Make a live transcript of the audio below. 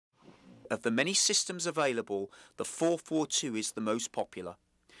Of the many systems available, the 4-4-2 is the most popular.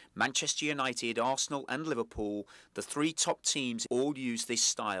 Manchester United, Arsenal and Liverpool, the three top teams, all use this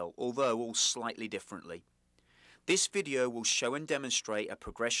style, although all slightly differently. This video will show and demonstrate a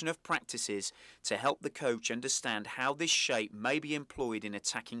progression of practices to help the coach understand how this shape may be employed in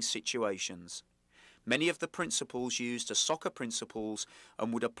attacking situations. Many of the principles used are soccer principles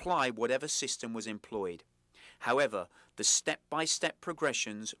and would apply whatever system was employed. However, the step-by-step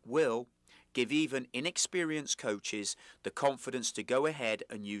progressions will give even inexperienced coaches the confidence to go ahead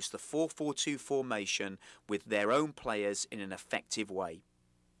and use the 4-4-2 formation with their own players in an effective way.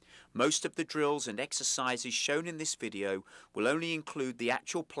 Most of the drills and exercises shown in this video will only include the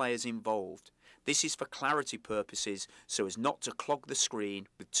actual players involved. This is for clarity purposes so as not to clog the screen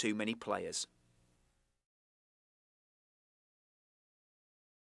with too many players.